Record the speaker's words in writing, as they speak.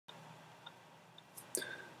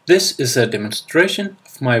This is a demonstration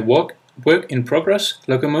of my work in progress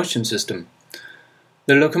locomotion system.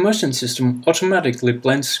 The locomotion system automatically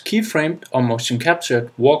blends keyframed or motion captured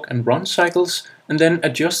walk and run cycles and then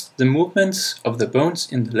adjusts the movements of the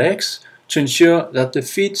bones in the legs to ensure that the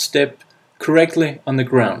feet step correctly on the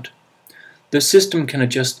ground. The system can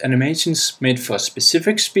adjust animations made for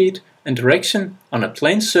specific speed and direction on a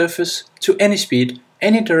plane surface to any speed,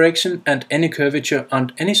 any direction and any curvature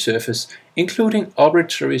on any surface, including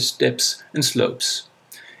arbitrary steps and slopes.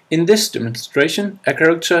 In this demonstration, a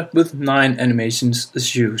character with 9 animations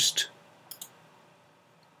is used.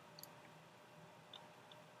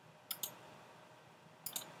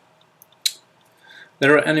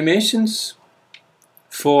 There are animations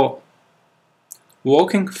for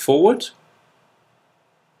walking forward,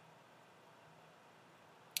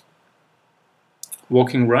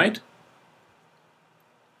 walking right,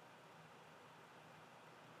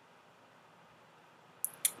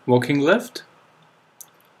 walking left,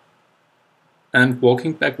 and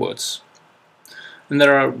walking backwards. And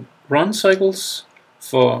there are run cycles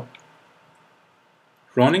for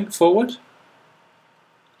running forward,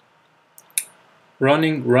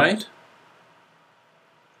 running right,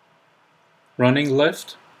 running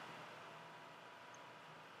left,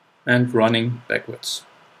 and running backwards.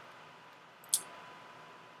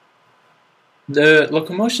 The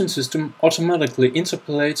locomotion system automatically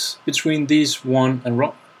interpolates between these walk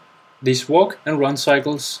and run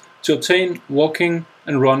cycles to obtain walking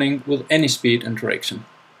and running with any speed and direction.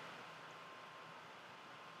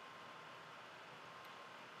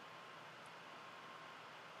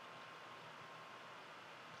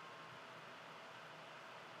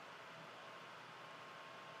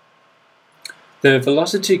 The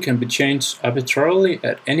velocity can be changed arbitrarily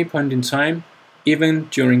at any point in time, even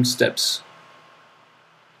during steps.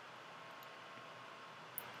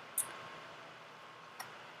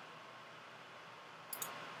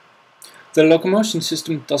 The locomotion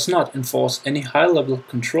system does not enforce any high-level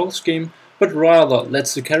control scheme, but rather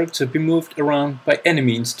lets the character be moved around by any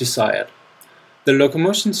means desired. The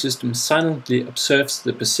locomotion system silently observes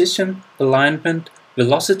the position, alignment,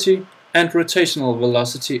 velocity, and rotational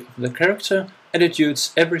velocity of the character and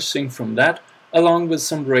deduces everything from that, along with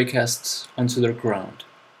some raycasts onto the ground.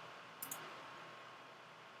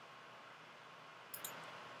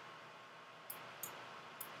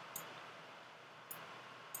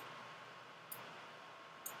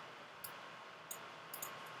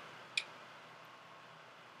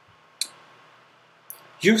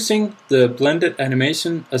 Using the blended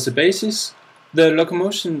animation as a basis, the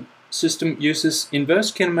locomotion system uses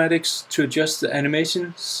inverse kinematics to adjust the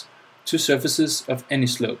animations to surfaces of any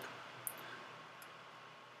slope.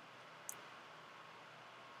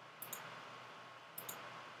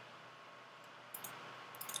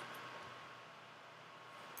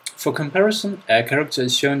 For comparison, a character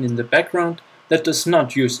is shown in the background that does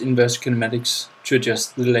not use inverse kinematics to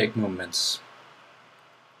adjust the leg movements.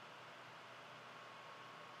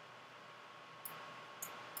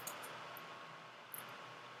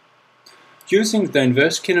 Using the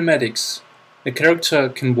inverse kinematics, the character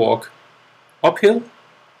can walk uphill,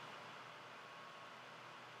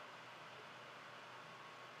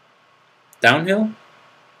 downhill,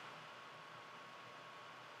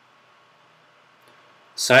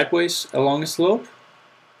 sideways along a slope,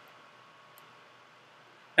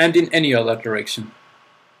 and in any other direction.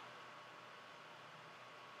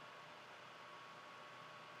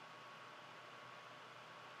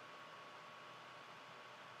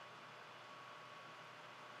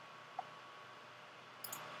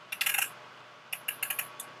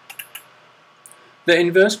 The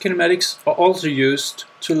inverse kinematics are also used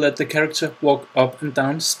to let the character walk up and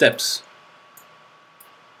down steps.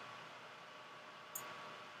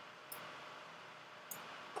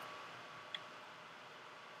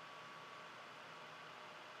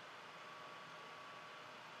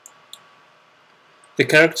 The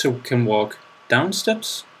character can walk down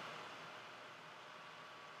steps,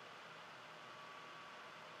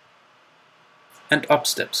 and up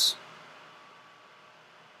steps.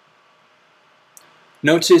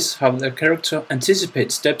 Notice how the character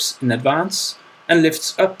anticipates steps in advance and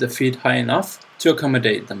lifts up the feet high enough to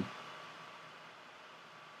accommodate them.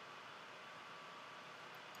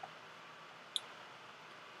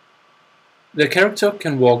 The character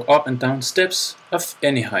can walk up and down steps of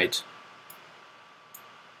any height.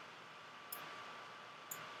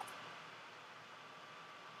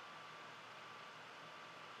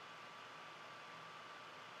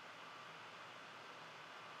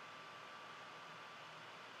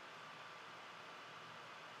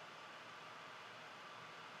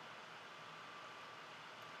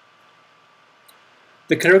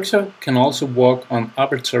 The character can also walk on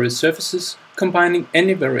arbitrary surfaces, combining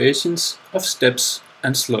any variations of steps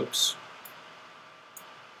and slopes.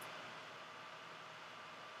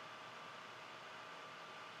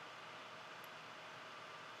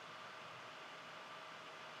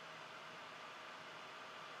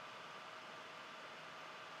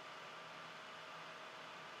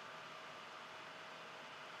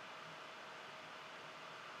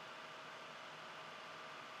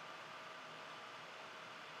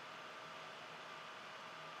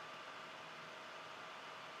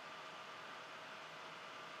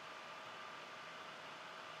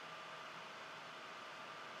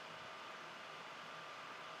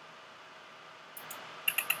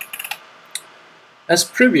 As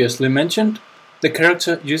previously mentioned, the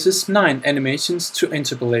character uses 9 animations to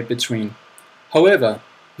interpolate between. However,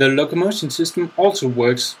 the locomotion system also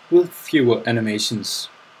works with fewer animations.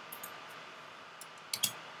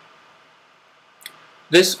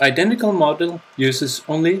 This identical model uses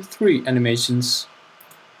only 3 animations: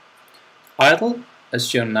 idle, as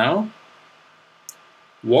shown now,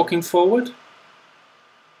 walking forward,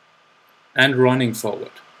 and running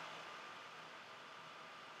forward.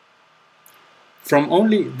 From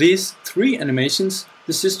only these 3 animations,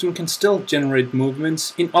 the system can still generate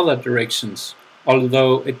movements in other directions,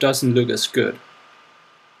 although it doesn't look as good.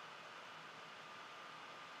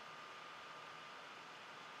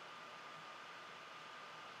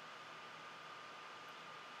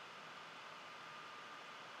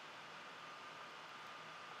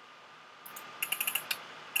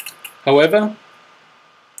 However,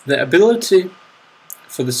 the ability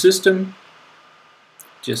for the system,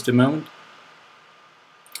 just a moment,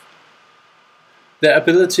 the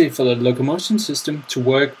ability for the locomotion system to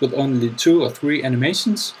work with only 2 or 3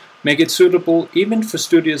 animations make it suitable even for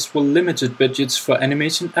studios with limited budgets for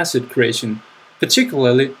animation asset creation,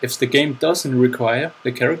 particularly if the game doesn't require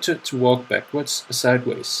the character to walk backwards or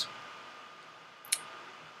sideways.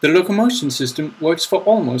 The locomotion system works for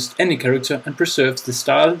almost any character and preserves the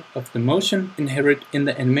style of the motion inherent in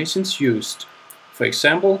the animations used. For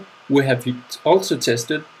example, we have also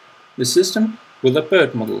tested the system with a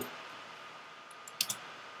bird model.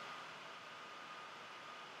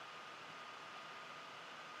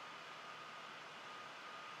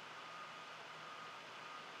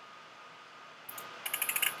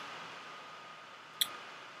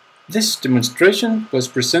 This demonstration was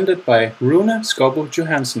presented by Rune Skåbo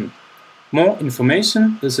Johansen. More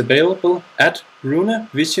information is available at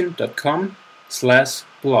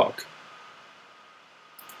runevision.com/blog.